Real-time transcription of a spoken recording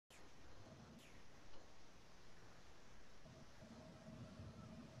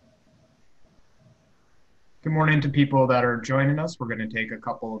Good morning to people that are joining us. We're going to take a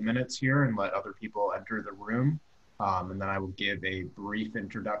couple of minutes here and let other people enter the room. And then I will give a brief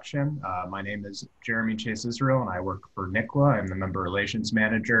introduction. My name is Jeremy Chase Israel, and I work for Nicwa. I'm the Member Relations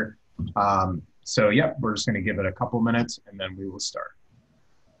Manager. We're just going to give it a couple minutes, and then we will start.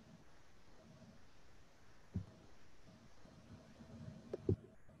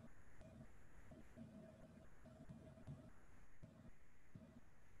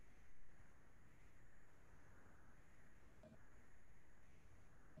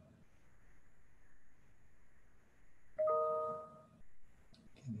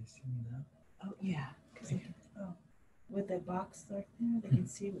 Can they see me now? Oh, yeah. With the box right there, they can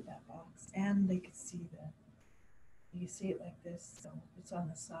see with that box. And they can see you see it like this, so it's on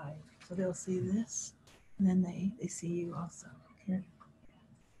the side. So they'll see this, and then they see you also. Here.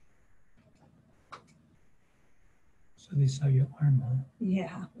 So they saw your arm, huh?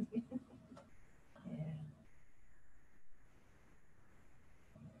 Yeah. Yeah.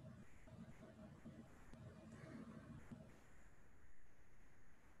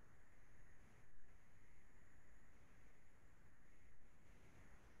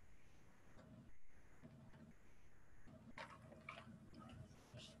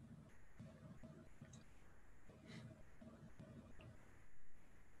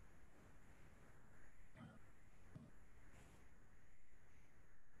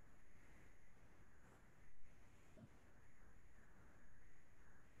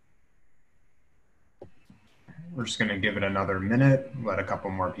 We're just going to give it another minute, let a couple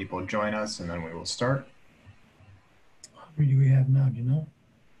more people join us, and then we will start. How many do we have now, do you know?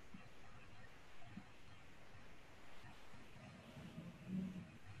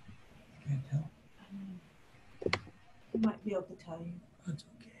 Can't tell. I might be able to tell you. That's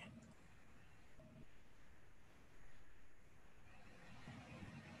okay.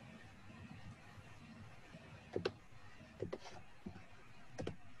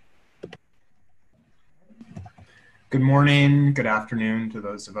 Good morning, good afternoon to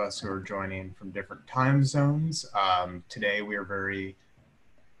those of us who are joining from different time zones. Today we are very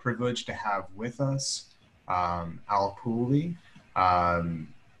privileged to have with us Al Pooley.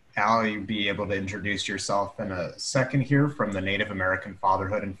 Al, you'll be able to introduce yourself in a second here from the Native American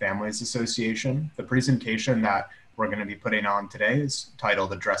Fatherhood and Families Association. The presentation that we're going to be putting on today is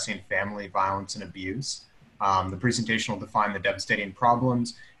titled Addressing Family Violence and Abuse. The presentation will define the devastating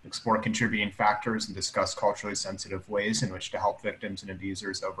problems, explore contributing factors, and discuss culturally sensitive ways in which to help victims and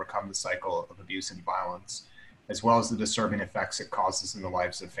abusers overcome the cycle of abuse and violence, as well as the disturbing effects it causes in the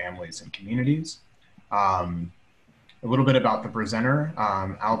lives of families and communities. A little bit about the presenter.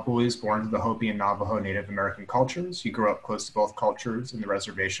 Al Pooley is born to the Hopi and Navajo Native American cultures. He grew up close to both cultures in the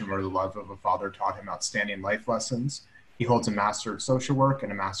reservation where the love of a father taught him outstanding life lessons. He holds a Master of Social Work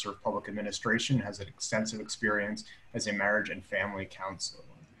and a Master of Public Administration and has an extensive experience as a marriage and family counselor.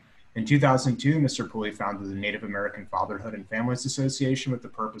 In 2002, Mr. Pooley founded the Native American Fatherhood and Families Association with the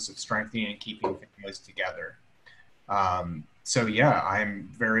purpose of strengthening and keeping families together. I'm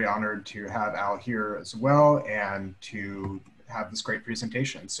very honored to have Al here as well and to have this great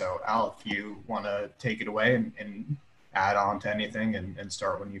presentation. So Al, if you want to take it away and add on to anything and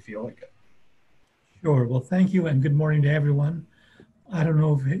start when you feel like it. Sure. Well, thank you and good morning to everyone. I don't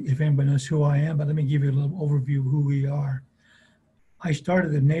know if anybody knows who I am, but let me give you a little overview of who we are. I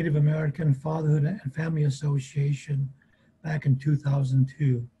started the Native American Fatherhood and Family Association back in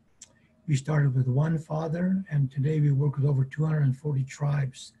 2002. We started with one father, and today we work with over 240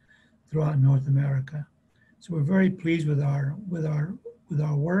 tribes throughout North America. So we're very pleased with our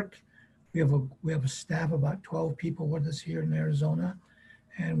work. We have a staff of about 12 people with us here in Arizona,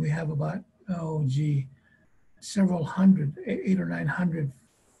 and we have about several hundred, 800 or 900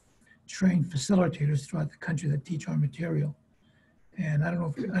 trained facilitators throughout the country that teach our material. And I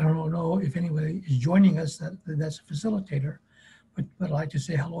don't know if anybody is joining us that's a facilitator, but I'd like to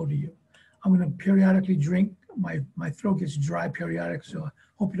say hello to you. I'm going to periodically drink. My throat gets dry periodically, so I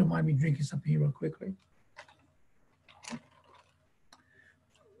hope you don't mind me drinking something here real quickly.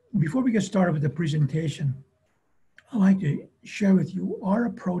 Before we get started with the presentation, I'd like to share with you our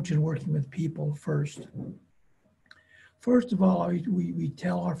approach in working with people first. First of all, we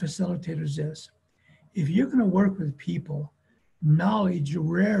tell our facilitators this: if you're going to work with people, knowledge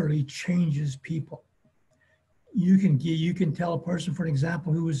rarely changes people. You can tell a person, for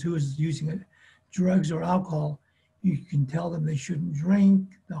example, who is using drugs or alcohol, you can tell them they shouldn't drink,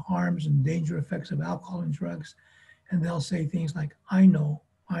 the harms and danger effects of alcohol and drugs, and they'll say things like, I know.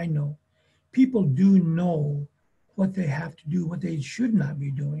 People do know what they have to do, what they should not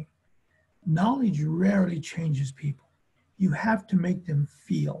be doing. Knowledge rarely changes people. You have to make them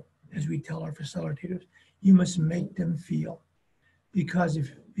feel, as we tell our facilitators, You must make them feel.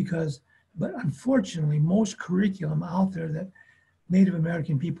 But unfortunately, most curriculum out there that Native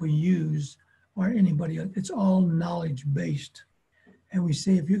American people use or anybody else, it's all knowledge based. And we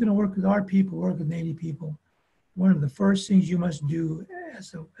say, if you're going to work with our people, work with Native people, one of the first things you must do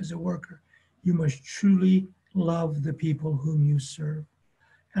as a worker, you must truly love the people whom you serve.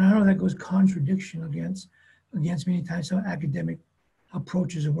 And I know that goes contradiction against many times some academic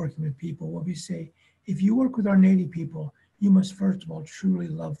approaches of working with people. What we say, if you work with our Native people, you must first of all truly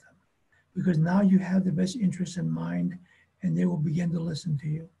love them, because now you have the best interests in mind and they will begin to listen to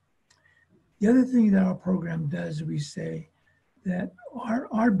you. The other thing that our program does, we say that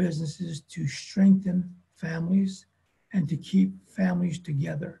our business is to strengthen families and to keep families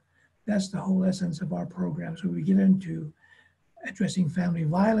together. That's the whole essence of our program. So we get into addressing family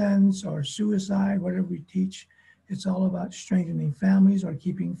violence or suicide, whatever we teach, it's all about strengthening families or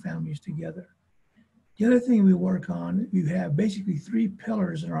keeping families together. The other thing we work on, we have basically 3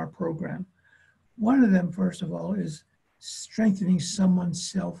 pillars in our program. One of them, first of all, is strengthening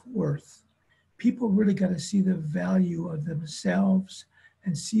someone's self-worth. People really got to see the value of themselves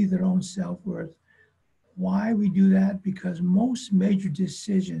and see their own self-worth. Why we do that? Because most major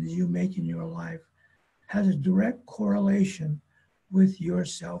decisions you make in your life has a direct correlation with your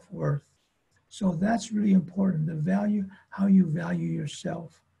self-worth. So that's really important, the value, how you value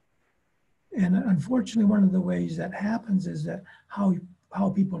yourself. And unfortunately, one of the ways that happens is that how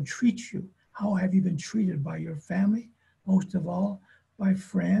people treat you. How have you been treated by your family? Most of all, by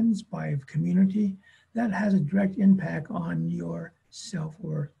friends, by community. That has a direct impact on your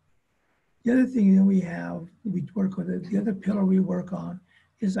self-worth. The other thing that we work with, the other pillar we work on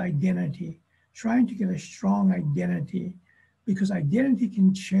is identity. Trying to get a strong identity, because identity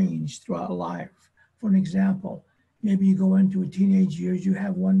can change throughout life. For an example, maybe you go into a teenage years, you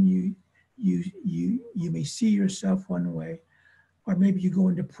have one, you may see yourself one way, or maybe you go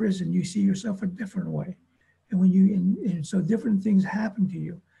into prison, you see yourself a different way. And so different things happen to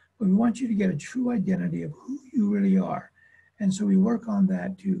you, but we want you to get a true identity of who you really are. And so we work on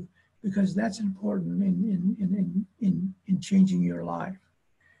that too, because that's important in changing your life.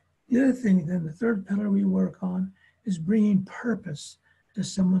 The other thing, then the third pillar we work on is bringing purpose to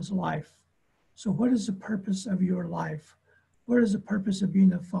someone's life. So what is the purpose of your life? What is the purpose of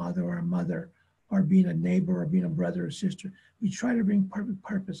being a father or a mother or being a neighbor or being a brother or sister? We try to bring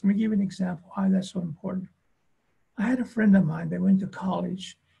purpose. Let me give you an example why that's so important. I had a friend of mine that went to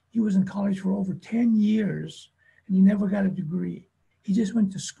college. He was in college for over 10 years and he never got a degree. He just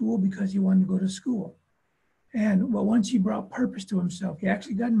went to school because he wanted to go to school. And well, once he brought purpose to himself, he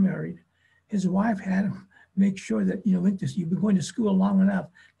actually got married. His wife had him make sure that, you've been going to school long enough.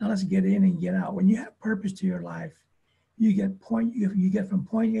 Now let's get in and get out. When you have purpose to your life, you get from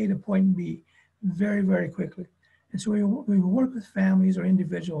point A to point B very, very quickly. And so we work with families or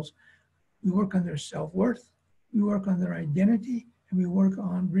individuals. We work on their self-worth, we work on their identity, and we work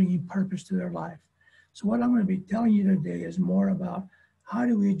on bringing purpose to their life. So what I'm going to be telling you today is more about how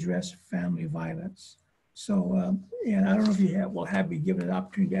do we address family violence. So, and I don't know if you will have me given an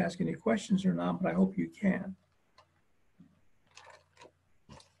opportunity to ask any questions or not, but I hope you can.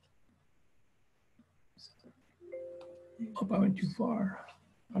 Hope I went too far.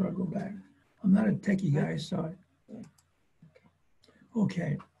 How do I go back? I'm not a techie guy, so.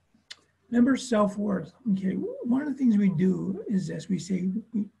 Okay. Remember self-worth. Okay, one of the things we do is this. We say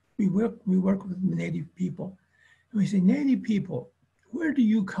we work with Native people. And we say, Native people, where do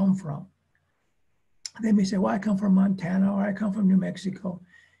you come from? They may say, well, I come from Montana or I come from New Mexico.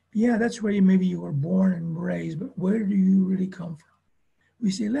 Yeah, that's where maybe you were born and raised, but where do you really come from?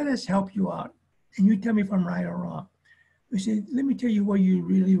 We say, let us help you out. And you tell me if I'm right or wrong. We say, let me tell you where you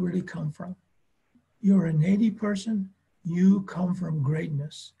really, really come from. You're a Native person. You come from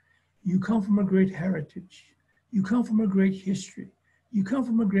greatness. You come from a great heritage. You come from a great history. You come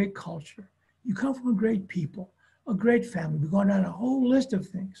from a great culture. You come from a great people, a great family. We're going down a whole list of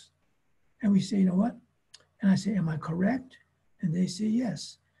things. And we say, you know what? And I say, am I correct? And they say,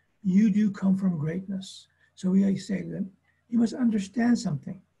 yes, you do come from greatness. So we say to them, you must understand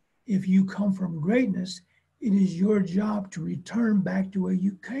something. If you come from greatness, it is your job to return back to where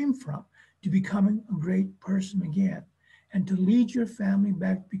you came from, to becoming a great person again, and to lead your family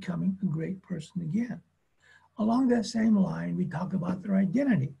back to becoming a great person again. Along that same line, we talk about their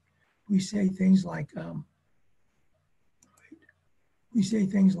identity. We say things like,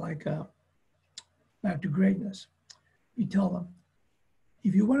 back to greatness. We tell them,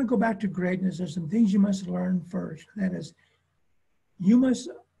 if you want to go back to greatness, there's some things you must learn first. That is, you must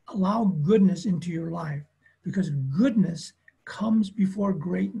allow goodness into your life, because goodness comes before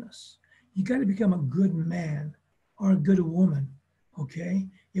greatness. You got to become a good man or a good woman, okay?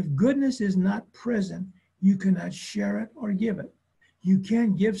 If goodness is not present, you cannot share it or give it. You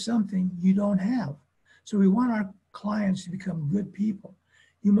can't give something you don't have. So we want our clients to become good people.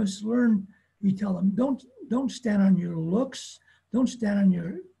 You must learn, we tell them, don't stand on your looks, don't stand on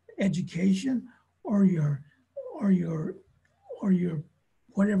your education or your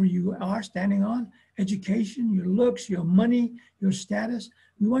whatever you are standing on, education, your looks, your money, your status.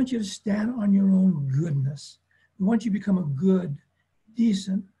 We want you to stand on your own goodness. We want you to become a good,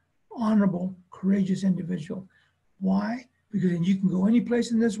 decent, honorable, courageous individual. Why? Because then you can go any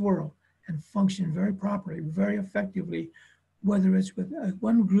place in this world and function very properly, very effectively, whether it's with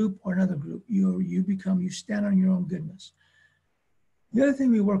one group or another group. You stand on your own goodness. The other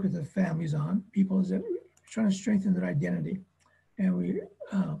thing we work with the families on, people, is that we're trying to strengthen their identity. And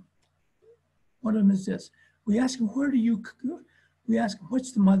one of them is this. We ask them, we ask them,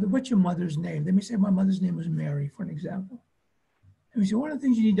 what's your mother's name? They may say, my mother's name was Mary, for an example. And we say, one of the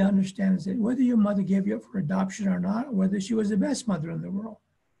things you need to understand is that whether your mother gave you up for adoption or not, or whether she was the best mother in the world,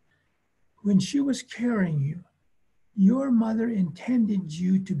 when she was carrying you, your mother intended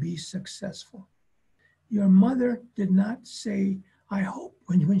you to be successful. Your mother did not say, I hope,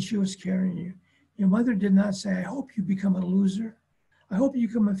 when she was carrying you. Your mother did not say, I hope you become a loser. I hope you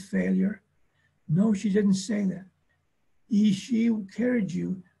become a failure. No, she didn't say that. She carried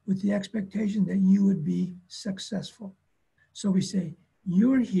you with the expectation that you would be successful. So we say,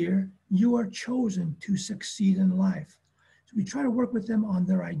 you're here, you are chosen to succeed in life. So we try to work with them on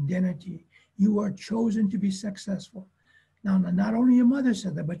their identity. You are chosen to be successful. Now, not only your mother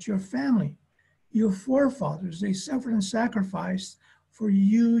said that, but your family, your forefathers, they suffered and sacrificed for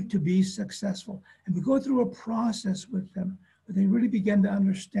you to be successful. And we go through a process with them where they really begin to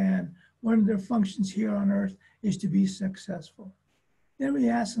understand one of their functions here on earth is to be successful. Then we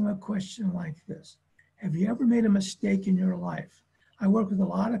ask them a question like this. Have you ever made a mistake in your life? I work with a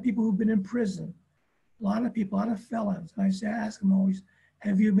lot of people who've been in prison, a lot of felons. And I ask them always,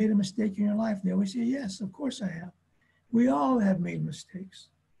 have you made a mistake in your life? And they always say, yes, of course I have. We all have made mistakes.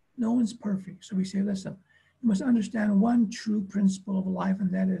 No one's perfect. So we say, listen, you must understand one true principle of life,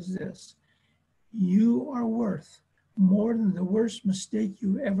 and that is this. You are worth more than the worst mistake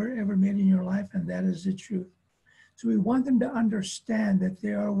you ever made in your life, and that is the truth. So we want them to understand that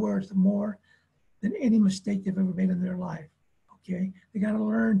they are worth more than any mistake they've ever made in their life, okay? They got to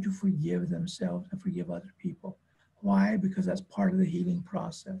learn to forgive themselves and forgive other people. Why? Because that's part of the healing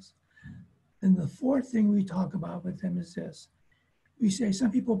process. And the fourth thing we talk about with them is this. We say some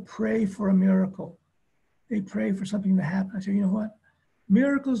people pray for a miracle. They pray for something to happen. I say, you know what?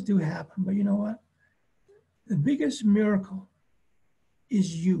 Miracles do happen, but you know what? The biggest miracle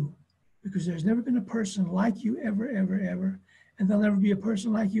is you, because there's never been a person like you ever, and there'll never be a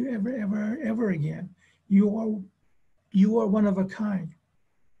person like you ever again. You are one of a kind.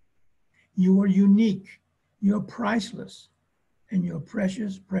 You are unique. You're priceless, and you're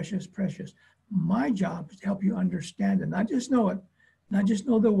precious, precious, precious. My job is to help you understand it, not just know it, not just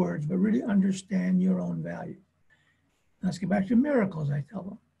know the words, but really understand your own value. Let's get back to miracles, I tell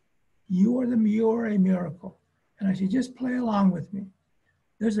them. You are a miracle. And I say, just play along with me.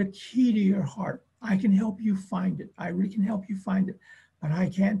 There's a key to your heart. I can help you find it. I really can help you find it, but I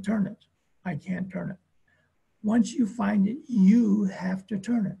can't turn it. I can't turn it. Once you find it, you have to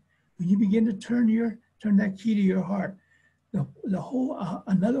turn it. When you begin to turn that key to your heart,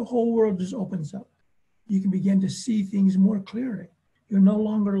 another whole world just opens up. You can begin to see things more clearly. You're no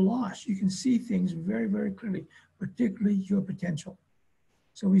longer lost. You can see things very, very clearly, particularly your potential.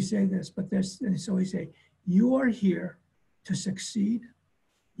 So we say this, and so we say, you are here to succeed.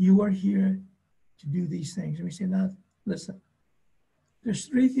 You are here to do these things. And we say, now, listen, there's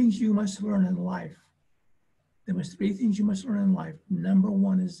three things you must learn in life. There's three things you must learn in life. Number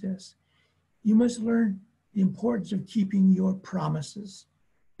one is this. You must learn the importance of keeping your promises.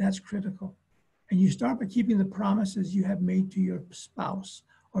 That's critical. And you start by keeping the promises you have made to your spouse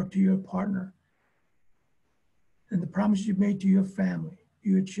or to your partner, and the promises you've made to your family, to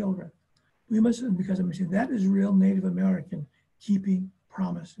your children. We must, because I'm saying that is real Native American, keeping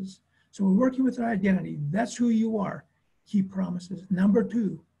promises. So we're working with our identity. That's who you are. Keep promises. Number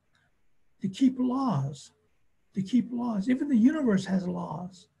two, to keep laws. To keep laws. Even the universe has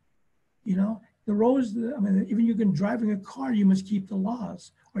laws. You know, the roads, even you can driving a car, you must keep the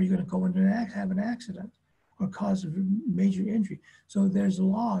laws, or you're going to go into have an accident or cause a major injury. So there's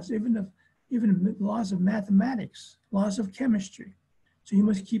laws, even laws of mathematics, laws of chemistry. So you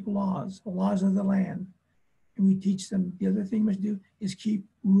must keep laws, the laws of the land. And we teach them, the other thing you must do is keep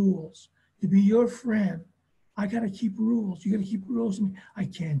rules. To be your friend, I got to keep rules. You got to keep rules. I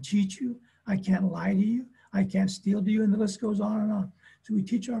can't cheat you. I can't lie to you. I can't steal to you. And the list goes on and on. So we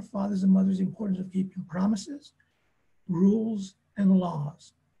teach our fathers and mothers the importance of keeping promises, rules, and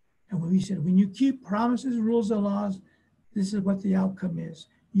laws. And when we said, when you keep promises, rules, and laws, this is what the outcome is.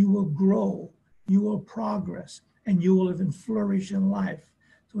 You will grow, you will progress, and you will live and flourish in life.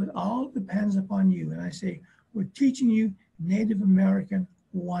 So it all depends upon you. And I say, we're teaching you Native American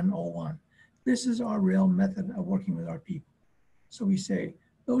 101. This is our real method of working with our people. So we say,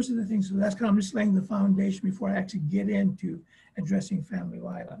 those are the things. So that's kind of, I'm just laying the foundation before I actually get into addressing family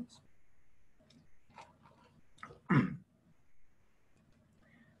violence.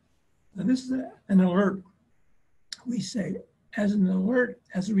 Now this is an alert. We say, as an alert,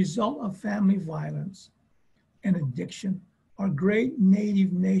 as a result of family violence and addiction, our great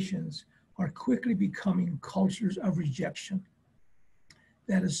native nations are quickly becoming cultures of rejection.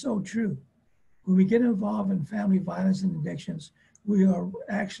 That is so true. When we get involved in family violence and addictions, we are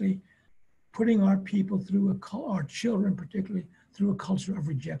actually putting our people through, our children particularly, through a culture of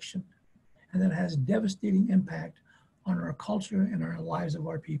rejection. And that has devastating impact on our culture and our lives of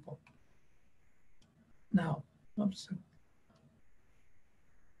our people. Now, oops.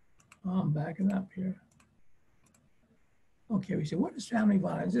 I'm backing up here. Okay, we say, what is family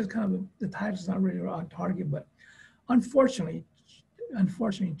violence? This is kind of, the title's not really on target, but unfortunately,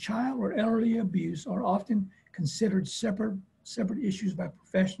 child or elderly abuse are often considered separate issues by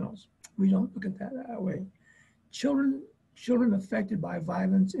professionals. We don't look at that way. Children affected by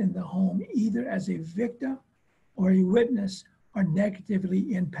violence in the home, either as a victim or a witness, are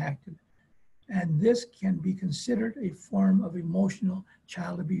negatively impacted. And this can be considered a form of emotional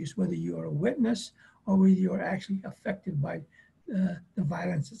child abuse, whether you are a witness or whether you are actually affected by the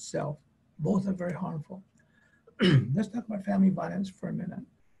violence itself. Both are very harmful. Let's talk about family violence for a minute.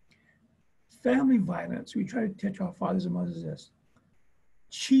 Family violence, we try to teach our fathers and mothers this,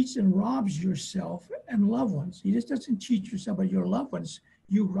 cheats and robs yourself and loved ones. He just doesn't cheat yourself, but your loved ones,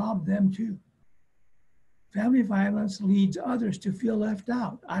 you rob them too. Family violence leads others to feel left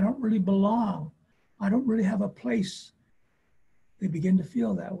out. I don't really belong. I don't really have a place. They begin to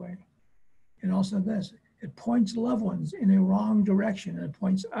feel that way. And also this, it points loved ones in a wrong direction, and it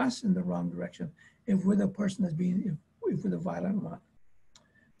points us in the wrong direction if we're the person that's being, if we're the violent one.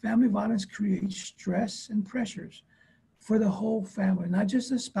 Family violence creates stress and pressures for the whole family, not just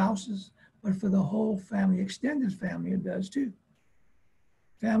the spouses, but for the whole family, extended family, it does too.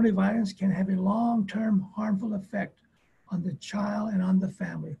 Family violence can have a long-term harmful effect on the child and on the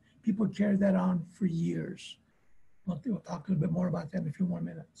family. People carry that on for years. We'll talk a little bit more about that in a few more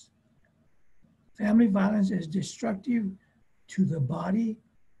minutes. Family violence is destructive to the body,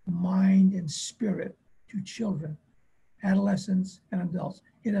 mind, and spirit, to children, adolescents, and adults.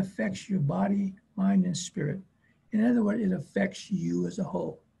 It affects your body, mind, and spirit. In other words, it affects you as a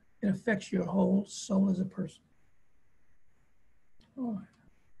whole. It affects your whole soul as a person. Oh,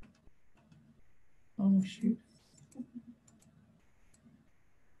 shoot.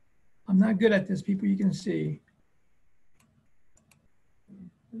 I'm not good at this, people, you can see.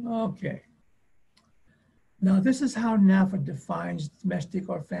 Okay. Now, this is how NAFA defines domestic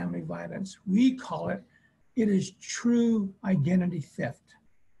or family violence. We call it, it is true identity theft.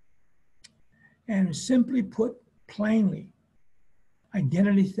 And simply put, plainly,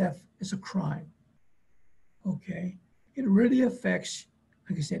 identity theft is a crime. Okay? It really affects,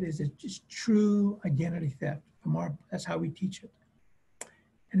 like I said, it's just true identity theft. That's how we teach it.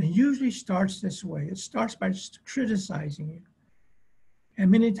 And it usually starts this way. It starts by just criticizing you. And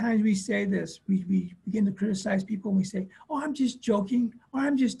many times we say this, we begin to criticize people and we say, oh, I'm just joking, or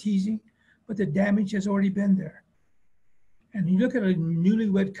I'm just teasing, but the damage has already been there. And you look at a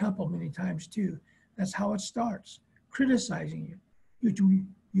newlywed couple many times too, that's how it starts, criticizing you.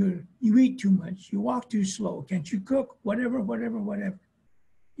 You eat too much, you walk too slow, can't you cook, whatever.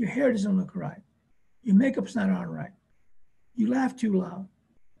 Your hair doesn't look right, your makeup's not on right, you laugh too loud.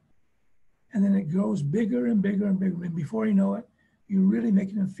 And then it grows bigger and bigger and bigger. And before you know it, you're really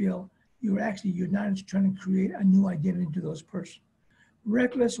making them feel you're not trying to create a new identity to those person.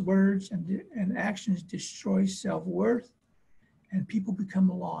 Reckless words and actions destroy self-worth, and people become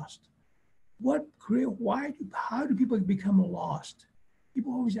lost. How do people become lost?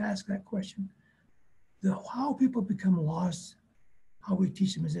 People always ask that question. How people become lost, how we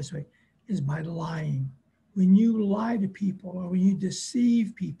teach them is this way, is by lying. When you lie to people or when you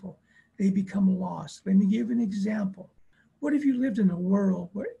deceive people, they become lost. Let me give an example. What if you lived in a world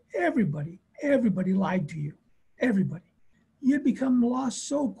where everybody lied to you? Everybody. You'd become lost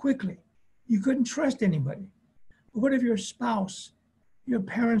so quickly. You couldn't trust anybody. But what if your spouse, your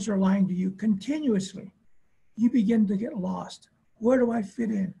parents are lying to you continuously? you begin to get lost. Where do I fit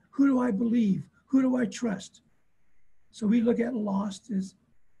in? Who do I believe? Who do I trust? So we look at lost as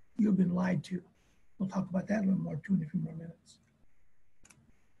you've been lied to. We'll talk about that a little more too in a few more minutes.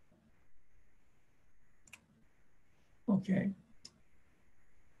 Okay.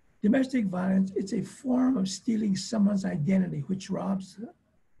 Domestic violence, it's a form of stealing someone's identity, which robs,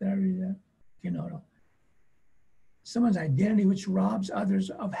 did I read that? Okay, no. Someone's identity, which robs others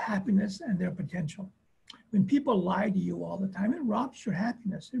of happiness and their potential. When people lie to you all the time, it robs your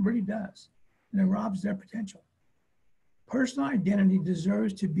happiness. It really does. And it robs their potential. Personal identity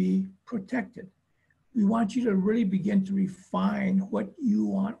deserves to be protected. We want you to really begin to refine what you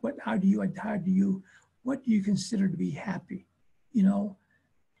want, what do you consider to be happy? You know,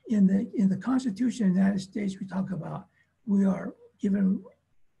 in the Constitution of the United States, we talk about we are given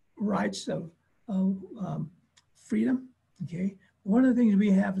rights of freedom. Okay, one of the things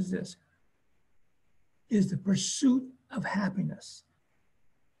we have is this: is the pursuit of happiness.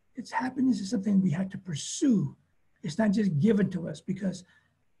 Happiness is something we have to pursue. It's not just given to us because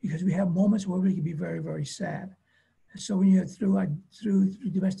we have moments where we can be very, very sad. And so when you're through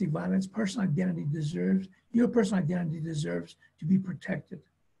domestic violence, your personal identity deserves to be protected.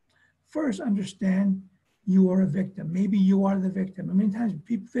 First, understand you are a victim. Maybe you are the victim. And many times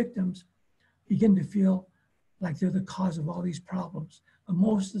victims begin to feel like they're the cause of all these problems. But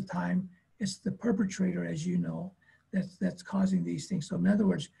most of the time, it's the perpetrator, as you know, that's causing these things. So in other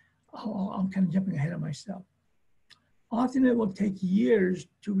words, I'm kind of jumping ahead of myself. Often it will take years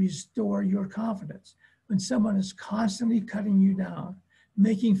to restore your confidence. When someone is constantly cutting you down,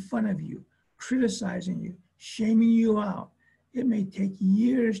 making fun of you, criticizing you, shaming you out, it may take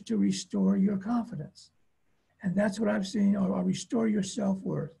years to restore your confidence. And that's what I've seen, or restore your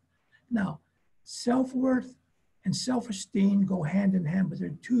self-worth. Now, self-worth and self-esteem go hand in hand, but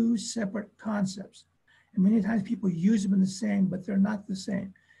they're two separate concepts. And many times people use them in the same, but they're not the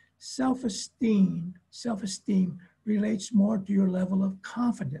same. Self-esteem relates more to your level of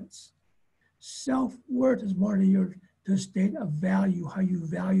confidence. Self-worth is more to a state of value, how you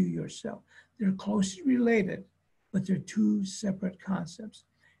value yourself. They're closely related, but they're two separate concepts.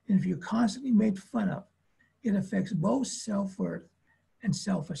 And if you're constantly made fun of, it affects both self-worth and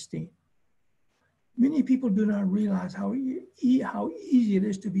self-esteem. Many people do not realize how easy it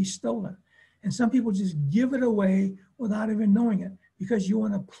is to be stolen. And some people just give it away without even knowing it because you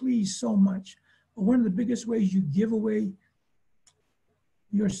want to please so much. But one of the biggest ways you give away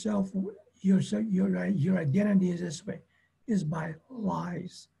yourself, your identity is this way, is by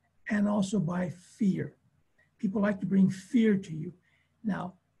lies and also by fear. People like to bring fear to you.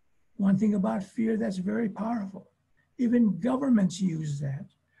 Now, one thing about fear that's very powerful, even governments use that.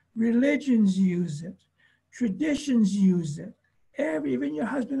 Religions use it. Traditions use it. Even your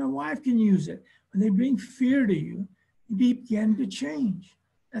husband and wife can use it. When they bring fear to you, you begin to change.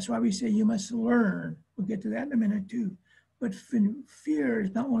 That's why we say you must learn. We'll get to that in a minute too. But fear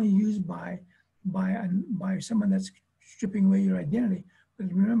is not only used by someone that's stripping away your identity,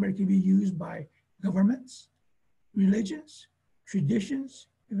 but remember it can be used by governments, religions, traditions,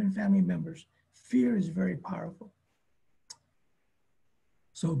 even family members. Fear is very powerful.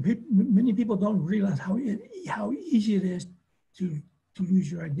 So many people don't realize how easy it is to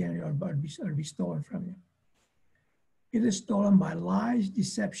lose your identity or be stolen from you. It is stolen by lies,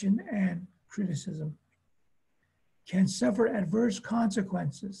 deception, and criticism. Can suffer adverse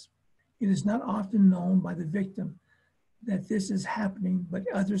consequences. It is not often known by the victim that this is happening, but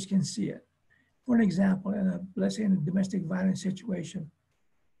others can see it. For an example, let's say in a domestic violence situation,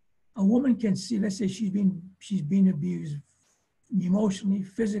 a woman can see, let's say she's being abused emotionally,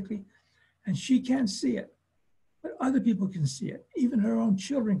 physically, and she can't see it, but other people can see it. Even her own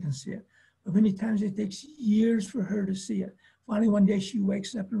children can see it. But many times it takes years for her to see it. Finally, one day she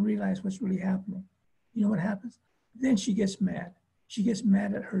wakes up and realizes what's really happening. You know what happens? Then she gets mad. She gets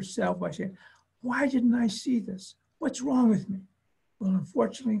mad at herself by saying, why didn't I see this? What's wrong with me? Well,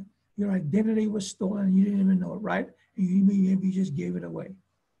 unfortunately, your identity was stolen and you didn't even know it, right? And you just gave it away.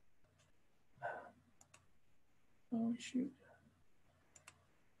 Oh, shoot.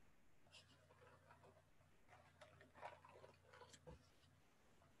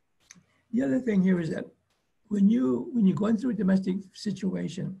 The other thing here is that when you're going through a domestic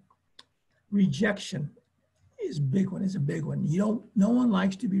situation, rejection is a big one. It's a big one. No one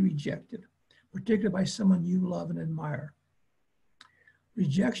likes to be rejected, particularly by someone you love and admire.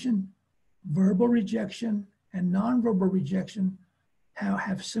 Rejection, verbal rejection, and nonverbal rejection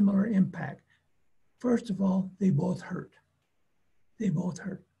have similar impact. First of all, they both hurt. They both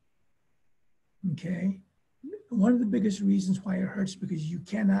hurt. Okay? One of the biggest reasons why it hurts is because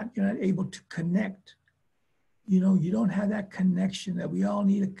you're not able to connect you don't have that connection that we all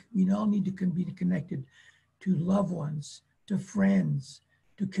need. We all need to be connected to loved ones, to friends,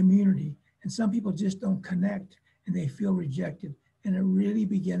 to community. And some people just don't connect and they feel rejected, and it really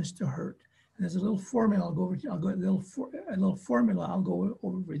begins to hurt. And there's a little formula I'll go over. A little formula I'll go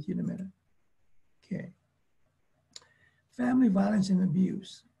over with you in a minute. Okay. Family violence and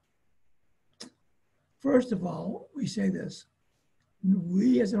abuse. First of all, we say this.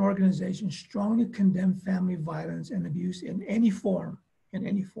 We as an organization strongly condemn family violence and abuse in any form,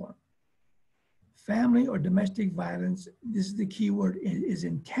 Family or domestic violence, this is the key word, is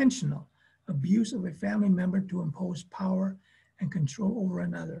intentional abuse of a family member to impose power and control over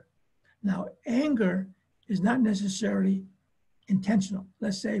another. Now, anger is not necessarily intentional.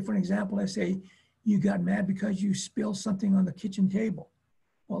 Let's say, for example, let's say you got mad because you spilled something on the kitchen table.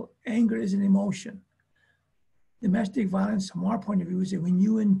 Well, anger is an emotion. Domestic violence, from our point of view, is that when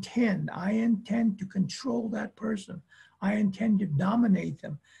you intend, I intend to control that person, I intend to dominate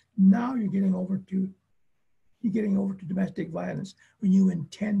them. Now you're getting over to domestic violence when you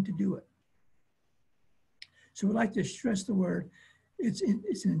intend to do it. So we'd like to stress the word, it's an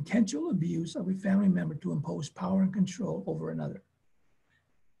intentional abuse of a family member to impose power and control over another.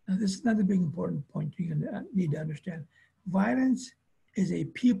 Now this is another big important point you need to understand. Violence is a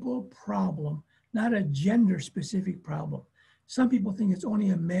people problem, not a gender-specific problem. Some people think it's only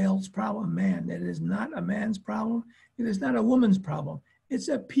a male's problem, a man. That is not a man's problem. It is not a woman's problem. It's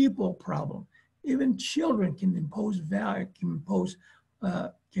a people problem. Even children can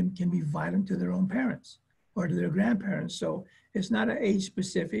can be violent to their own parents or to their grandparents. So it's not an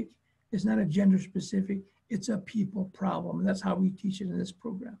age-specific. It's not a gender-specific. It's a people problem. And that's how we teach it in this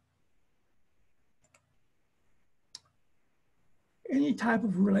program. Any type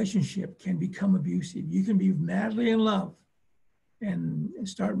of relationship can become abusive. You can be madly in love and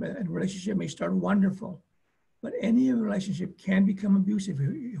a relationship may start wonderful, but any relationship can become abusive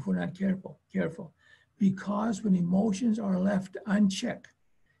if we're not careful. Because when emotions are left unchecked,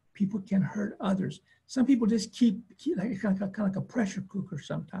 people can hurt others. Some people just keep like kind of like a pressure cooker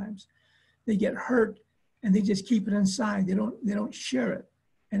sometimes. They get hurt and they just keep it inside. They don't share it.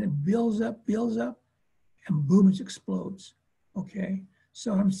 And it builds up, and boom, it explodes. Okay,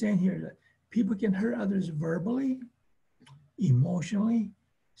 so I'm saying here that people can hurt others verbally, emotionally,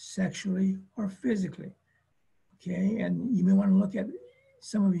 sexually, or physically. Okay, and you may want to look at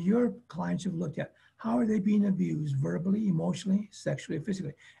some of your clients have looked at how are they being abused verbally, emotionally, sexually,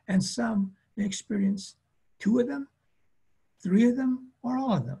 physically. And some may experience 2 of them, 3 of them, or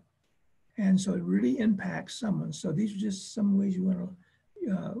all of them. And so it really impacts someone. So these are just some ways you want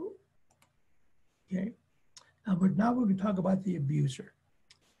to, okay. But now we're going to talk about the abuser.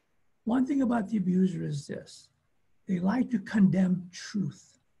 One thing about the abuser is this. They like to condemn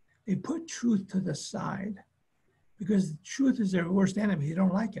truth. They put truth to the side because truth is their worst enemy. They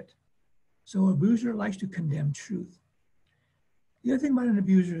don't like it. So an abuser likes to condemn truth. The other thing about an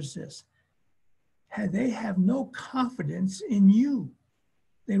abuser is this. They have no confidence in you.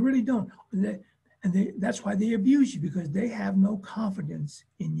 They really don't. That's why they abuse you, because they have no confidence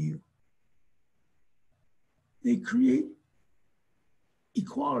in you. They create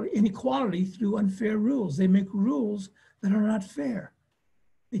inequality through unfair rules. They make rules that are not fair.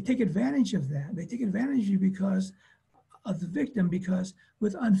 They take advantage of that. They take advantage of you because of the victim, because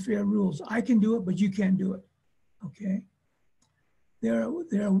with unfair rules, I can do it, but you can't do it, okay? They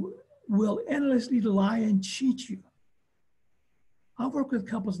will endlessly lie and cheat you. I've worked with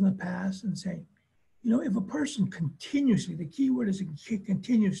couples in the past and say, if a person continuously, the key word is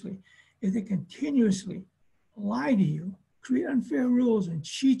continuously, if they continuously lie to you, create unfair rules and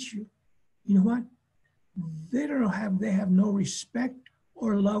cheat you, you know what? They have no respect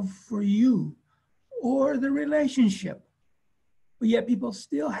or love for you or the relationship. But yet people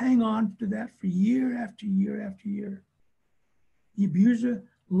still hang on to that for year after year after year. The abuser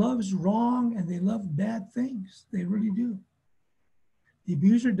loves wrong and they love bad things. They really do. The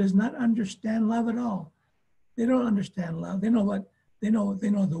abuser does not understand love at all. They don't understand love. They know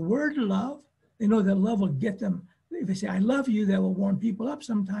the word love. They know that love will get them. If they say, I love you, that will warm people up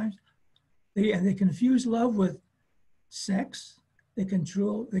sometimes. They confuse love with sex. They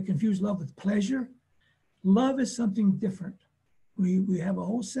confuse love with pleasure. Love is something different. We have a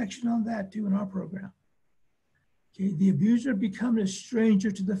whole section on that too in our program. Okay, the abuser becomes a stranger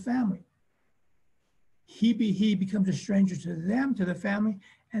to the family. He becomes a stranger to them, to the family,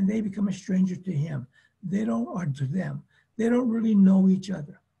 and they become a stranger to him. Or to them. They don't really know each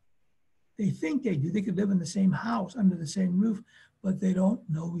other. They think they do. They could live in the same house, under the same roof, but they don't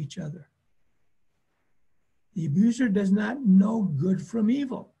know each other. The abuser does not know good from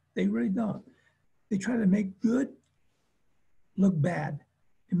evil. They really don't. They try to make good look bad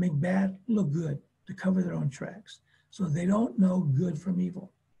and make bad look good to cover their own tracks. So they don't know good from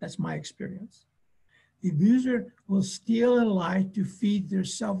evil. That's my experience. The abuser will steal and lie to feed their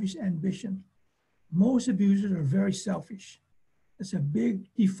selfish ambition. Most abusers are very selfish. It's a big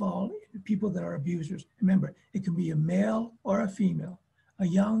default in people that are abusers. Remember, it can be a male or a female, a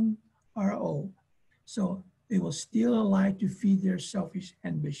young or old. So they will steal and lie to feed their selfish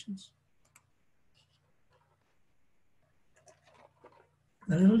ambitions.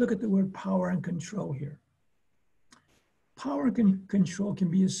 Now let's look at the word power and control here. Power and control can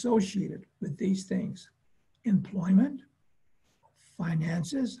be associated with these things: employment,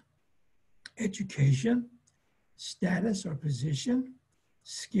 finances, education, status or position,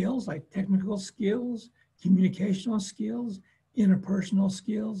 skills like technical skills, communicational skills, interpersonal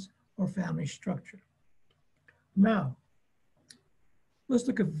skills, or family structure. Now, let's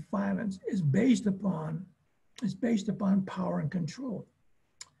look at violence. It's based upon power and control.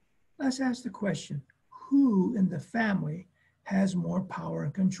 Let's ask the question, who in the family has more power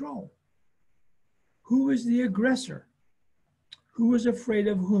and control? Who is the aggressor? Who is afraid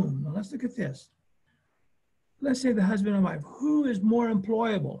of whom? Now let's look at this. Let's say the husband and wife. Who is more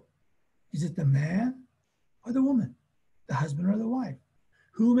employable? Is it the man or the woman? The husband or the wife?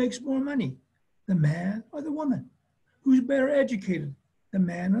 Who makes more money? The man or the woman? Who's better educated? The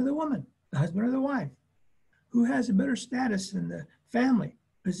man or the woman? The husband or the wife? Who has a better status in the family,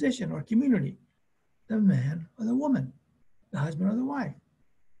 position, or community? The man or the woman? The husband or the wife?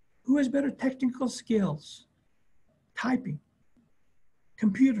 Who has better technical skills? Typing,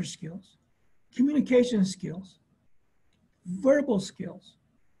 computer skills, communication skills, verbal skills.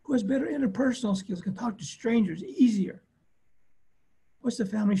 Who has better interpersonal skills, can talk to strangers easier? What's the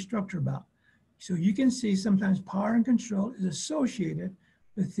family structure about? So you can see sometimes power and control is associated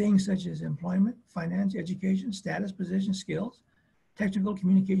with things such as employment, finance, education, status, position, skills, technical,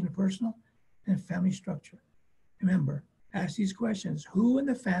 communication, personal, and family structure. Remember, ask these questions. Who in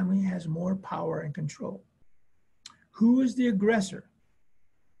the family has more power and control? Who is the aggressor?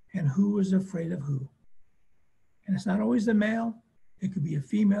 And who is afraid of who? And it's not always the male. It could be a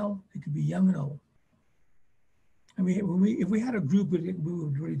female. It could be young and old. I mean, if we had a group, we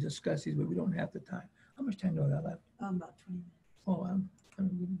would really discuss these, but we don't have the time. How much time do I have left? About 20 minutes. Oh, I'm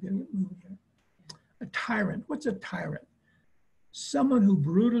getting it moving here. A tyrant. What's a tyrant? Someone who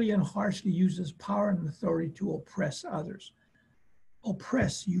brutally and harshly uses power and authority to oppress others.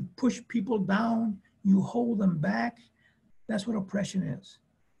 Oppress, you push people down, you hold them back. That's what oppression is.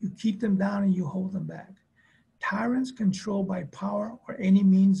 You keep them down and you hold them back. Tyrants controlled by power or any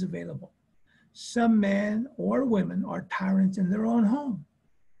means available. Some men or women are tyrants in their own home.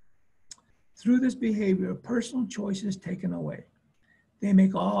 Through this behavior, personal choice is taken away. They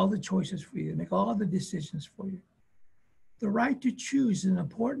make all the choices for you. They make all the decisions for you. The right to choose is an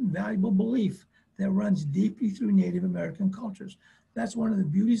important, valuable belief that runs deeply through Native American cultures. That's one of the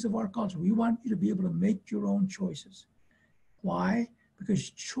beauties of our culture. We want you to be able to make your own choices. Why? Because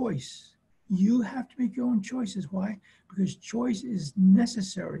choice, you have to make your own choices. Why? Because choice is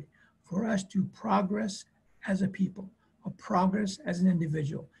necessary for us to progress as a people, or progress as an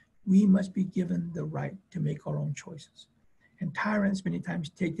individual. We must be given the right to make our own choices. And tyrants many times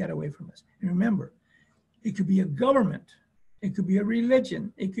take that away from us. And remember, it could be a government, it could be a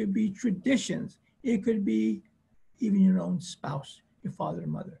religion, it could be traditions, it could be even your own spouse, your father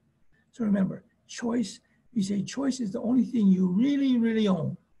and mother. So remember, choice, we say choice is the only thing you really, really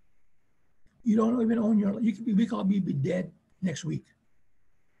own. You don't even own your, you could be, we could all be dead next week.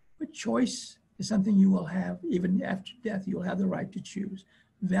 But choice is something you will have, even after death, you'll have the right to choose.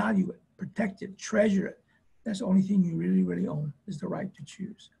 Value it, protect it, treasure it. That's the only thing you really, really own, is the right to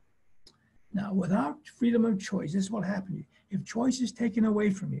choose. Now, without freedom of choice, this will happen to you. If choice is taken away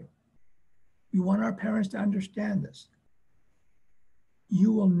from you, we want our parents to understand this.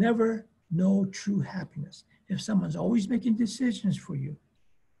 You will never know true happiness. If someone's always making decisions for you,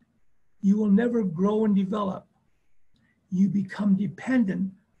 you will never grow and develop. You become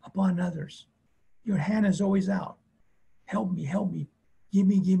dependent upon others. Your hand is always out. Help me, give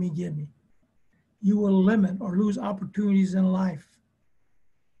me, give me, give me. You will limit or lose opportunities in life.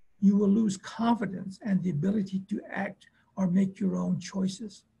 You will lose confidence and the ability to act or make your own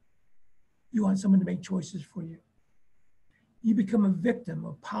choices. You want someone to make choices for you. You become a victim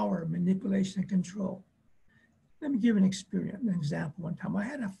of power, manipulation, and control. Let me give an example. One time I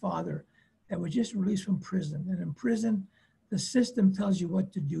had a father that was just released from prison. And in prison, the system tells you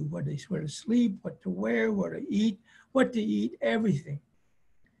what to do, where to sleep, what to wear, where to eat, everything.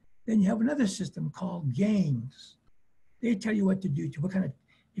 Then you have another system called gangs. They tell you what to do, what kind of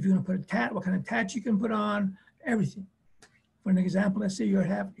If you're going to put a tat, what kind of tat you can put on, everything. For an example, let's say you're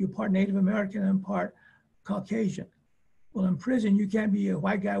part Native American and part Caucasian. Well, in prison, you can't be a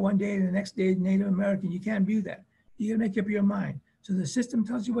white guy one day and the next day Native American. You can't do that. You gotta make up your mind. So the system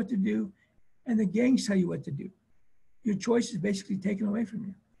tells you what to do and the gangs tell you what to do. Your choice is basically taken away from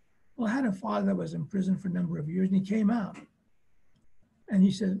you. Well, I had a father that was in prison for a number of years and he came out. And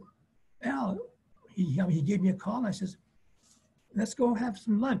he said, Al, he gave me a call and I says, let's go have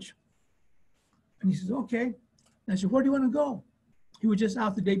some lunch. And he says, okay. And I said, where do you want to go? He was just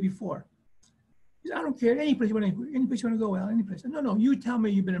out the day before. He said, I don't care, any place you want to go, Al, any place. No, you tell me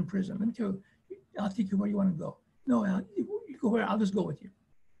you've been in prison. Let me tell you, I'll take you where you want to go. No, Al, you go where, I'll just go with you.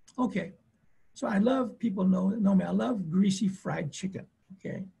 Okay. So I love, people know me, I love greasy fried chicken,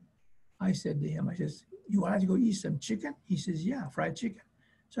 okay? I said to him, I says, you want to go eat some chicken? He says, yeah, fried chicken.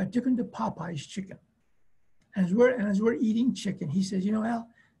 So I took him to Popeye's Chicken. And as we're eating chicken, he says, you know, Al,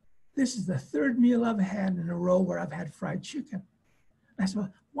 this is the third meal I've had in a row where I've had fried chicken. I said,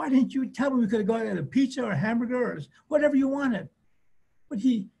 well, why didn't you tell me we could have gone at a pizza or a hamburger or whatever you wanted? But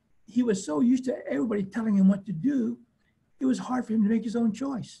he was so used to everybody telling him what to do, it was hard for him to make his own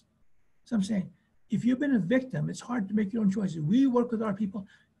choice. So I'm saying, if you've been a victim, it's hard to make your own choices. We work with our people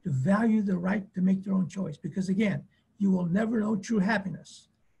to value the right to make their own choice because again, you will never know true happiness.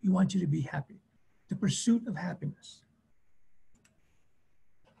 We want you to be happy, the pursuit of happiness.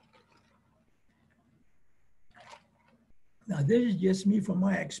 Now, this is just me from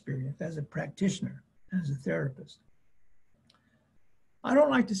my experience as a practitioner, as a therapist. I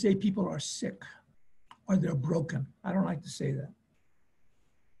don't like to say people are sick or they're broken. I don't like to say that.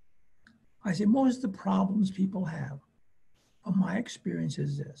 I say most of the problems people have, from my experience,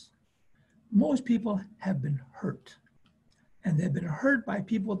 is this. Most people have been hurt. And they've been hurt by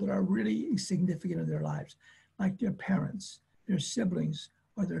people that are really significant in their lives, like their parents, their siblings,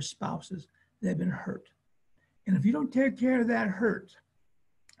 or their spouses. They've been hurt. And if you don't take care of that hurt,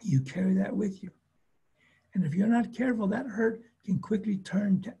 you carry that with you. And if you're not careful, that hurt can quickly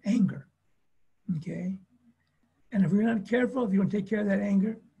turn to anger, okay? And if you're not careful, if you don't take care of that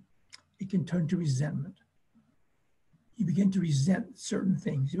anger, it can turn to resentment. You begin to resent certain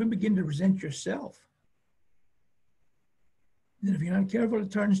things. You even begin to resent yourself. Then if you're not careful,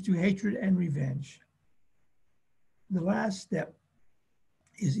 it turns to hatred and revenge. The last step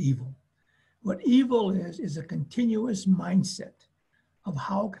is evil. What evil is a continuous mindset of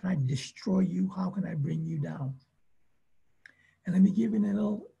how can I destroy you? How can I bring you down? And let me give you a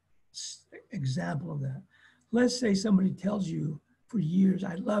little example of that. Let's say somebody tells you for years,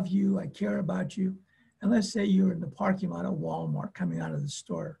 I love you, I care about you. And let's say you're in the parking lot of Walmart coming out of the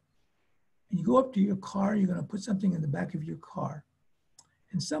store. And you go up to your car, you're going to put something in the back of your car.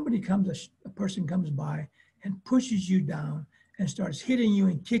 And somebody comes, a person comes by and pushes you down and starts hitting you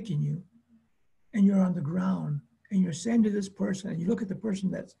and kicking you. And you're on the ground and you're saying to this person, and you look at the person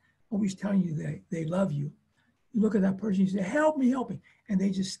that's always telling you they love you. You look at that person, you say, help me, help me. And they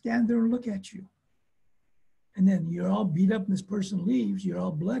just stand there and look at you. And then you're all beat up and this person leaves, you're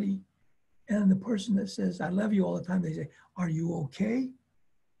all bloody. And the person that says, I love you all the time, they say, are you okay?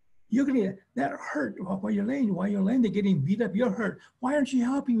 You're gonna get that hurt while you're laying there getting beat up, you're hurt. Why aren't you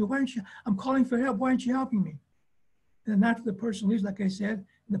helping me? I'm calling for help, why aren't you helping me? And after the person leaves, like I said,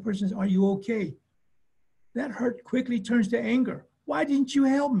 the person says, are you okay? That hurt quickly turns to anger. Why didn't you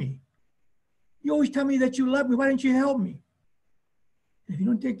help me? You always tell me that you love me, why didn't you help me? And if you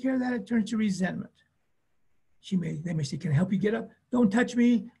don't take care of that, it turns to resentment. They may say, can I help you get up? Don't touch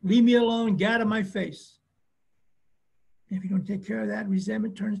me, leave me alone, get out of my face. And if you don't take care of that,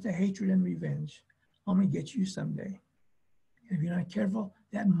 resentment turns to hatred and revenge. I'm gonna get you someday. And if you're not careful,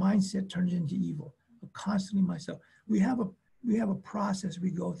 that mindset turns into evil. Constantly myself. We have a process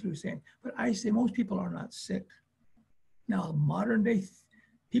we go through saying, but I say most people are not sick. Now, modern day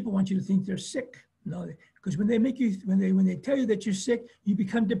people want you to think they're sick. No, because when they tell you that you're sick, you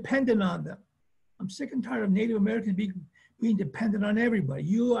become dependent on them. I'm sick and tired of Native Americans being dependent on everybody.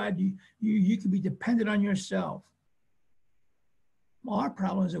 You can be dependent on yourself. Our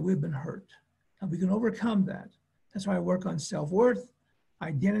problem is that we've been hurt. And we can overcome that. That's why I work on self-worth,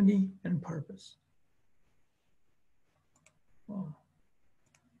 identity, and purpose. Whoa.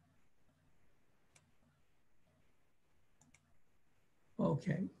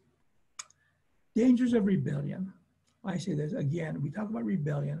 Okay. Dangers of rebellion. I say this again, we talk about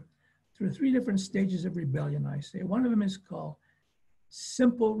rebellion. There are 3 different stages of rebellion, I say. One of them is called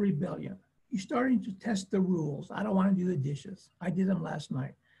simple rebellion. You're starting to test the rules. I don't want to do the dishes. I did them last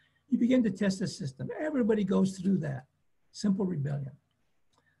night. You begin to test the system. Everybody goes through that. Simple rebellion.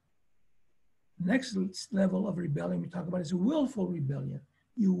 The next level of rebellion we talk about is willful rebellion.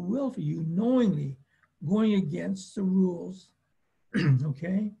 You willfully, you knowingly going against the rules,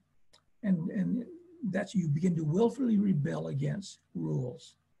 okay? And that's, you begin to willfully rebel against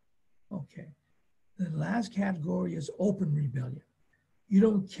rules, okay? The last category is open rebellion. You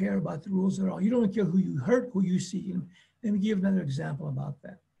don't care about the rules at all. You don't care who you hurt, who you see. Let me give another example about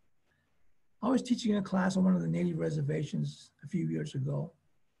that. I was teaching a class on one of the native reservations a few years ago,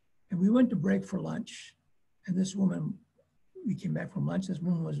 and we went to break for lunch. And this woman, we came back from lunch, this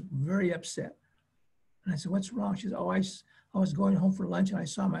woman was very upset. And I said, what's wrong? She said, oh, I was going home for lunch and I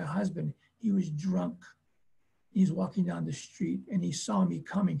saw my husband. He was drunk. He's walking down the street and he saw me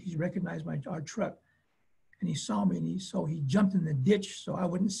coming. He recognized our truck. And he saw me, and he jumped in the ditch so I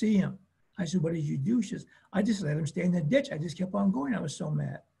wouldn't see him. I said, what did you do? She says, I just let him stay in the ditch. I just kept on going. I was so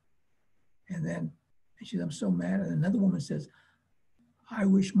mad. And she said, I'm so mad. And another woman says, I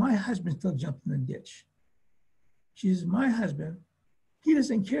wish my husband still jumped in the ditch. She says, my husband, he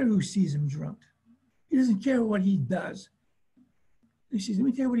doesn't care who sees him drunk. He doesn't care what he does. She says, let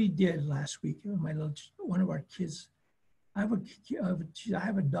me tell you what he did last week. One of our kids, I have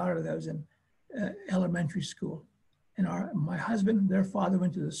a daughter that was in elementary school, and my husband, their father,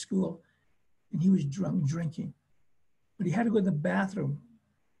 went to the school, and he was drunk drinking, but he had to go to the bathroom.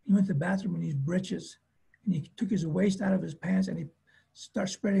 He went to the bathroom in his breeches, and he took his waist out of his pants, and he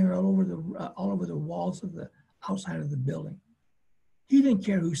started spreading it all over the walls of the outside of the building. He didn't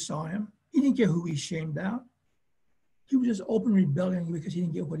care who saw him. He didn't care who he shamed out. He was just open rebellion because he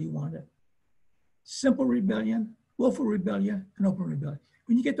didn't get what he wanted. Simple rebellion, willful rebellion, and open rebellion.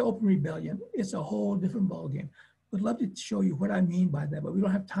 When you get to open rebellion, it's a whole different ballgame. I'd love to show you what I mean by that, but we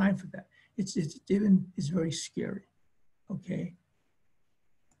don't have time for that. It's very scary, okay?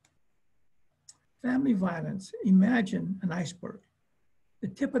 Family violence, imagine an iceberg. The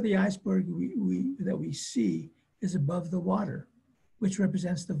tip of the iceberg that we see is above the water, which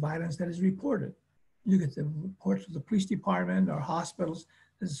represents the violence that is reported. You get the reports of the police department or hospitals,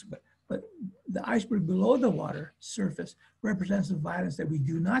 but the iceberg below the water surface represents the violence that we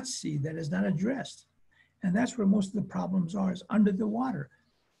do not see, that is not addressed. And that's where most of the problems are, is under the water,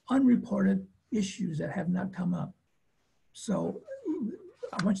 unreported issues that have not come up. So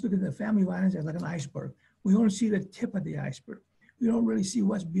I want you to look at the family violence as like an iceberg. We only see the tip of the iceberg. We don't really see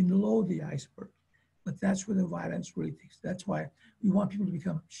what's below the iceberg, but that's where the violence really takes. That's why we want people to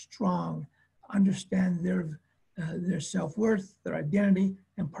become strong, understand their self-worth, their identity,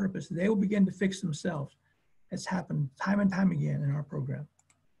 and purpose. They will begin to fix themselves. It's happened time and time again in our program.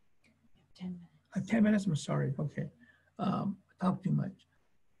 10 minutes. 10 minutes, I'm sorry, okay. I talk too much.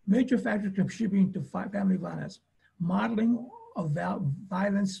 Major factors contributing to family violence: modeling of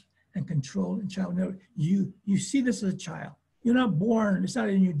violence and control in child. You see this as a child. You're not born, it's not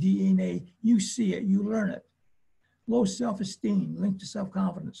in your DNA. You see it, you learn it. Low self-esteem linked to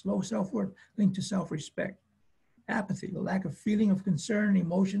self-confidence. Low self-worth linked to self-respect. Apathy, the lack of feeling of concern,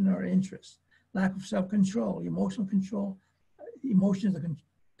 emotion, or interest. Lack of self-control, emotional control. Emotions that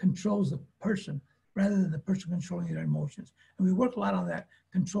controls the person rather than the person controlling their emotions. And we work a lot on that,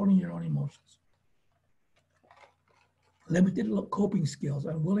 controlling your own emotions. Limited coping skills,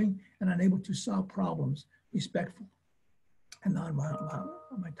 unwilling and unable to solve problems, respectful and nonviolent.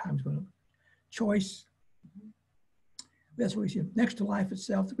 My time's going to. Choice. That's what we see. Next to life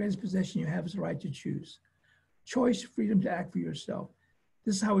itself, the greatest possession you have is the right to choose. Choice, freedom to act for yourself.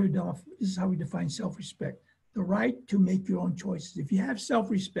 This is how we define self-respect. The right to make your own choices. If you have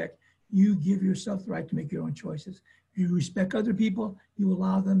self-respect, you give yourself the right to make your own choices. If you respect other people, you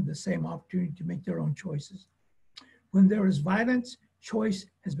allow them the same opportunity to make their own choices. When there is violence, choice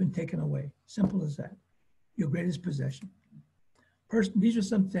has been taken away. Simple as that. Your greatest possession. These are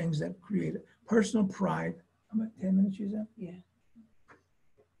some things that create personal pride. I'm at 10 minutes, you said? Yeah.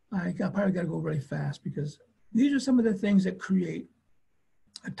 I probably got to go really fast because these are some of the things that create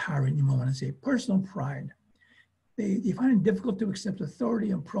a tyrant, you might want to say. Personal pride. They find it difficult to accept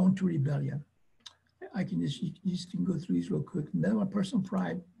authority and prone to rebellion. I can you can go through these real quick. Another one, personal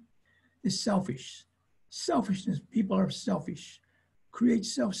pride, is selfish. Selfishness, people are selfish.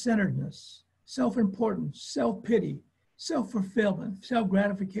 Creates self-centeredness, self-importance, self-pity, self-fulfillment,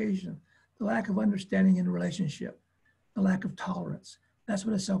 self-gratification, the lack of understanding in a relationship, the lack of tolerance. That's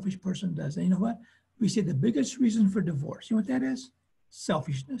what a selfish person does. And you know what? We say the biggest reason for divorce, you know what that is?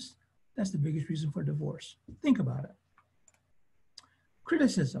 Selfishness. That's the biggest reason for divorce. Think about it.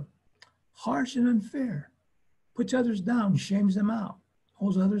 Criticism, harsh and unfair, puts others down, shames them out,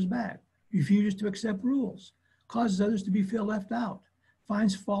 holds others back, refuses to accept rules, causes others to feel left out,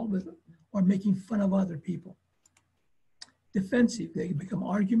 finds fault with or making fun of other people. Defensive, they become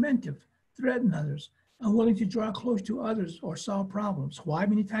argumentative, threaten others, unwilling to draw close to others or solve problems. Why?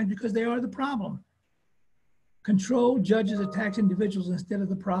 Many times because they are the problem. Control, judges, attacks individuals instead of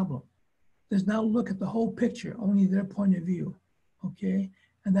the problem. Does not look at the whole picture, only their point of view, okay?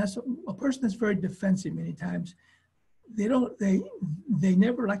 And that's a person that's very defensive many times. They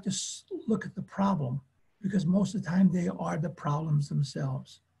never like to look at the problem because most of the time they are the problems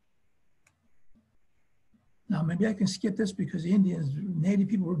themselves. Now, maybe I can skip this because Indians, Native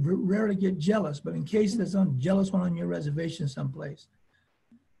people rarely get jealous, but in case there's a jealous one on your reservation someplace.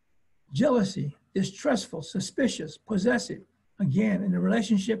 Jealousy, distrustful, suspicious, possessive. Again, in a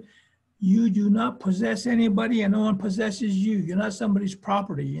relationship, you do not possess anybody and no one possesses you. You're not somebody's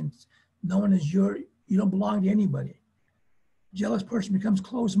property and no one is you don't belong to anybody. Jealous person becomes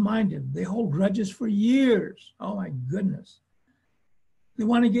closed-minded. They hold grudges for years. Oh my goodness. They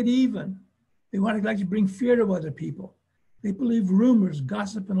want to get even. They want to like to bring fear to other people. They believe rumors,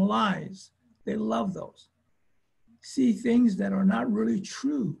 gossip, and lies. They love those. See things that are not really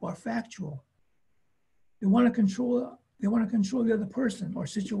true or factual. They want to control the other person or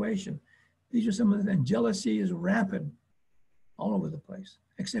situation. These are some of the, and jealousy is rampant all over the place,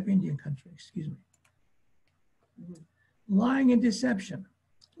 except Indian country, excuse me. Lying and deception.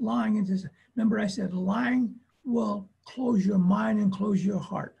 Lying and deception. Remember I said lying will close your mind and close your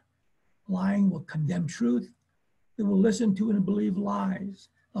heart. Lying will condemn truth. They will listen to and believe lies.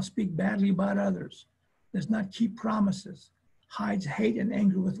 They'll speak badly about others. Does not keep promises. Hides hate and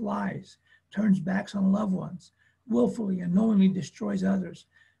anger with lies. Turns backs on loved ones. Willfully and knowingly destroys others.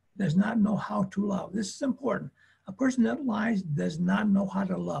 Does not know how to love. This is important. A person that lies does not know how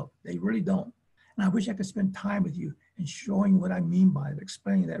to love. They really don't. And I wish I could spend time with you and showing what I mean by it,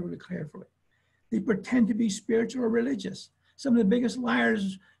 explaining that really carefully. They pretend to be spiritual or religious. Some of the biggest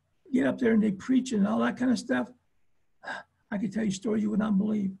liars get up there and they preach and all that kind of stuff. I could tell you stories you would not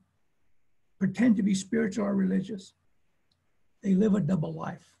believe. Pretend to be spiritual or religious. They live a double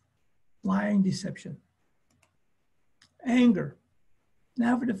life. Lying, deception. Anger.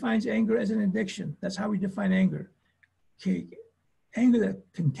 Nava defines anger as an addiction. That's how we define anger. Okay. Anger,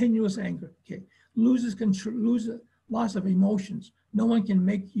 that continuous anger. Okay. Loses control, loss of emotions. No one can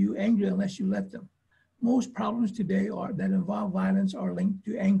make you angry unless you let them. Most problems today that involve violence are linked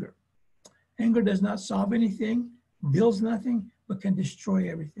to anger. Anger does not solve anything, builds nothing, but can destroy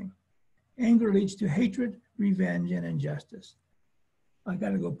everything. Anger leads to hatred, revenge, and injustice. I got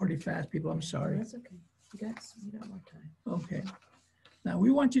to go pretty fast, people. I'm sorry. That's okay. You got more time. Okay. Now, we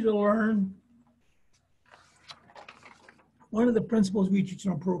want you to learn. One of the principles we teach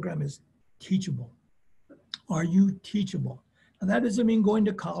in our program is teachable. Are you teachable? Now, that doesn't mean going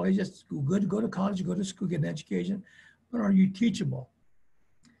to college. It's good to go to college, go to school, get an education. But are you teachable?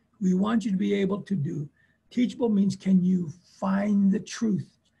 We want you to be able to do. Teachable means can you find the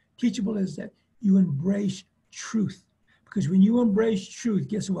truth? Teachable is that you embrace truth. Because when you embrace truth,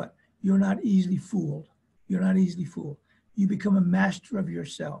 guess what? You're not easily fooled. You're not easily fooled. You become a master of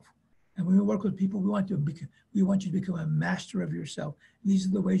yourself. And when we work with people, we want you to become a master of yourself. These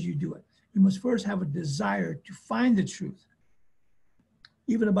are the ways you do it. You must first have a desire to find the truth,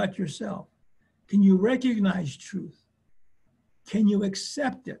 even about yourself. Can you recognize truth? Can you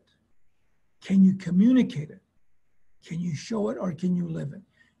accept it? Can you communicate it? Can you show it or can you live it?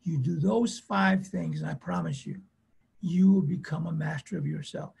 You do those 5 things, and I promise you, you will become a master of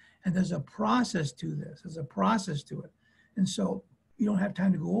yourself. And there's a process to this. There's a process to it. And so you don't have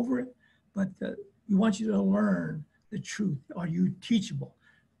time to go over it, but we want you to learn the truth. Are you teachable?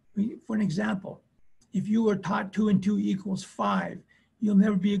 For an example, if you were taught 2 and 2 equals 5, you'll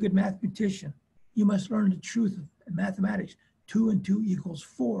never be a good mathematician. You must learn the truth of mathematics. 2 and 2 equals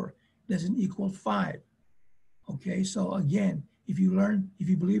 4 doesn't equal 5. Okay, so again, if you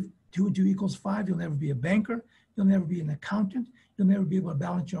believe 2 and 2 equals 5, you'll never be a banker. You'll never be an accountant. You'll never be able to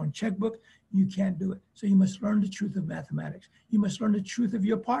balance your own checkbook. You can't do it. So you must learn the truth of mathematics. You must learn the truth of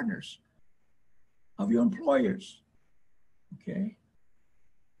your partners, of your employers, okay?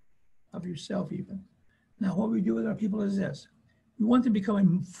 Of yourself even. Now, what we do with our people is this. We want to become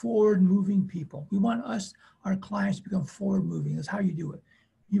a forward-moving people. We want our clients to become forward-moving. That's how you do it.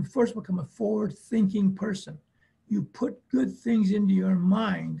 You first become a forward-thinking person. You put good things into your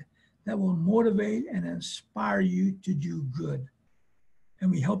mind that will motivate and inspire you to do good. And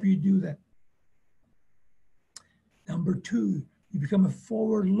we help you do that. Number 2, you become a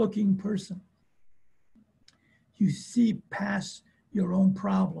forward-looking person. You see past your own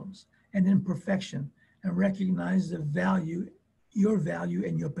problems and imperfection and recognize the value, your value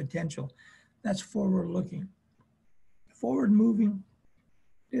and your potential. That's forward-looking. Forward-moving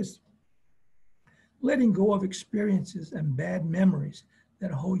is letting go of experiences and bad memories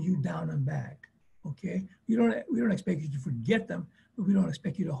that hold you down and back. Okay, we don't expect you to forget them, but we don't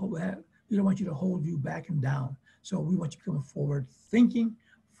expect you to we don't want you to hold you back and down. So we want you to become forward thinking,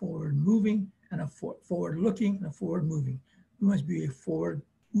 forward moving, and a forward looking and a forward moving. We must be a forward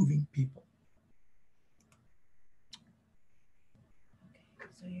moving people. Okay,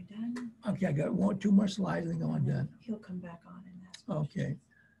 so you're done. Okay, I got two more slides and then I'm done. He'll come back on and ask. Okay,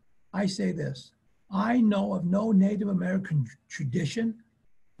 I say this. I know of no Native American tradition,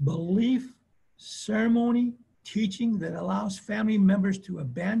 belief, ceremony, teaching that allows family members to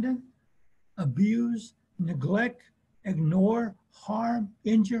abandon, abuse, neglect, ignore, harm,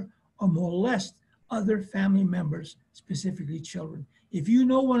 injure, or molest other family members, specifically children. If you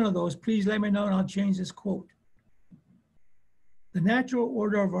know one of those, please let me know and I'll change this quote. The natural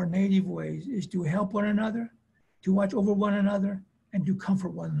order of our native ways is to help one another, to watch over one another, and to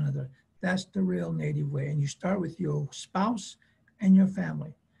comfort one another. That's the real native way. And you start with your spouse and your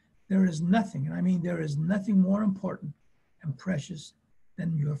family. There is nothing, and I mean there is nothing more important and precious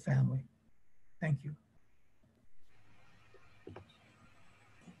than your family. Thank you.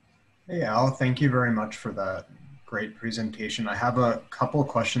 Hey, Al, thank you very much for that great presentation. I have a couple of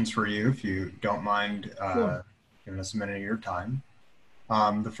questions for you, if you don't mind Sure. giving us a minute of your time.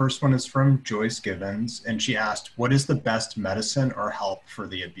 The first one is from Joyce Gibbons, and she asked, what is the best medicine or help for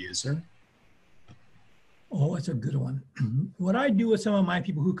the abuser? Oh, that's a good one. What I do with some of my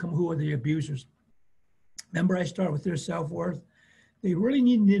people who are the abusers, remember I start with their self-worth. They really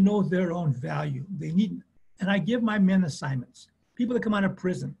need to know their own value. And I give my men assignments. People that come out of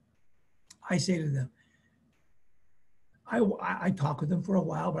prison, I say to them, I talk with them for a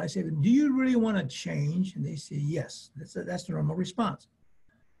while, but I say to them, do you really want to change? And they say, yes. That's the normal response.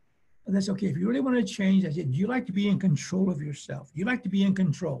 But that's okay. If you really want to change, I said, do you like to be in control of yourself? Do you like to be in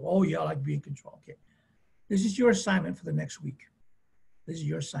control? Oh, yeah, I like to be in control. Okay. This is your assignment for the next week. This is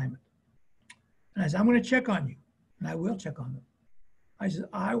your assignment. And I said, I'm going to check on you. And I will check on them. I said,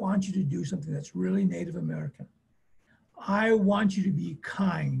 I want you to do something that's really Native American. I want you to be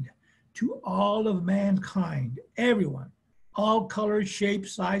kind to all of mankind, everyone, all colors,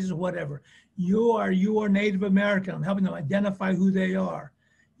 shapes, sizes, whatever. You are Native American. I'm helping them identify who they are.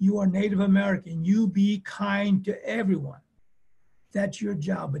 You are Native American. You be kind to everyone. That's your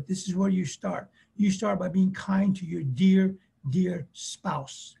job, but this is where you start. You start by being kind to your dear, dear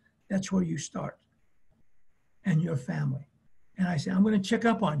spouse. That's where you start. And your family. And I say, I'm going to check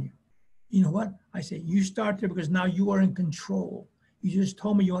up on you. You know what? I say, you start there because now you are in control. You just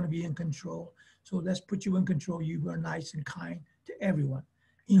told me you want to be in control. So let's put you in control. You are nice and kind to everyone.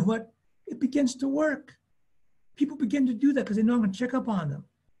 You know what? It begins to work. People begin to do that because they know I'm going to check up on them.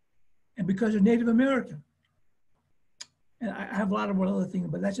 And because they're Native American. And I have a lot of other things,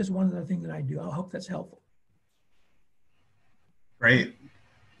 but that's just one of the things that I do. I hope that's helpful. Great.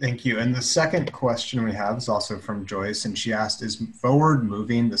 Thank you. And the second question we have is also from Joyce, and she asked, is forward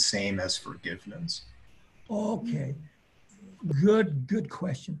moving the same as forgiveness? Okay. Good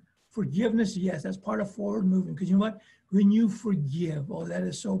question. Forgiveness, yes, that's part of forward moving. Because you know what? When you forgive, oh, that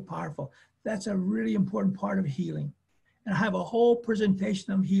is so powerful. That's a really important part of healing. And I have a whole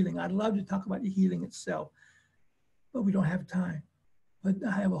presentation on healing. I'd love to talk about the healing itself, but we don't have time. But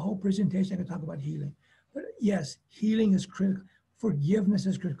I have a whole presentation I can talk about healing. But yes, healing is critical. Forgiveness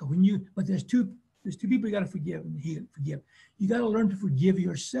is critical. But there's two people you got to forgive and forgive. You got to learn to forgive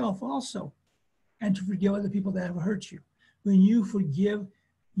yourself also, and to forgive other people that have hurt you. When you forgive,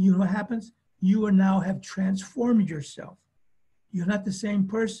 you know what happens? You are now have transformed yourself. You're not the same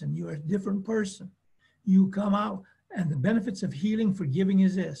person. You are a different person. You come out, and the benefits of healing, forgiving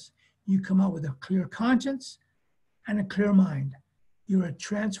is this. You come out with a clear conscience and a clear mind. You're a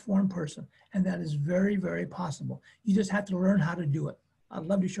transformed person, and that is very, very possible. You just have to learn how to do it. I'd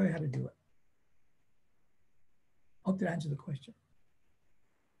love to show you how to do it. Hope that answers the question.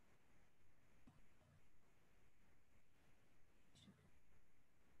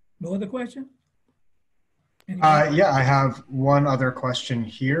 No other question? Yeah, I have one other question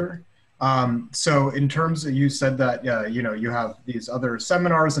here. So in terms of, you said that, you have these other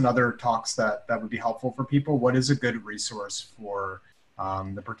seminars and other talks that would be helpful for people. What is a good resource for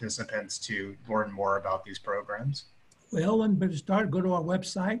the participants to learn more about these programs? Well, when to start, go to our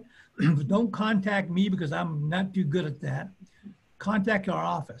website. Don't contact me because I'm not too good at that. Contact our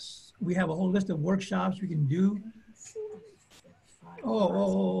office. We have a whole list of workshops we can do.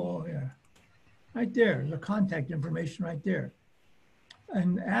 Oh, yeah. Right there, the contact information right there.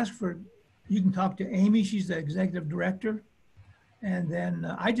 And ask for, you can talk to Amy, she's the executive director. And then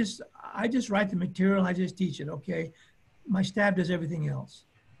I just write the material, I just teach it, okay? My staff does everything else,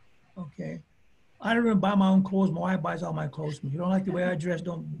 okay? I don't even buy my own clothes, my wife buys all my clothes. If you don't like the way I dress,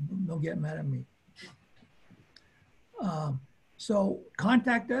 don't get mad at me. So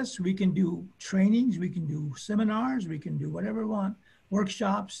contact us. We can do trainings, we can do seminars, we can do whatever we want,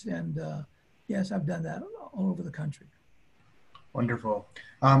 workshops, and yes, I've done that all over the country. Wonderful.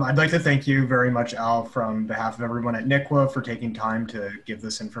 I'd like to thank you very much, Al, from behalf of everyone at Nicwa for taking time to give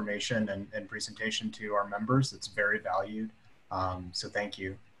this information and presentation to our members. It's very valued. So thank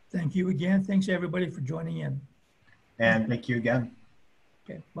you. Thank you again. Thanks everybody for joining in. And thank you again.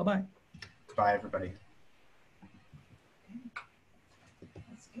 Okay, bye-bye. Bye, everybody.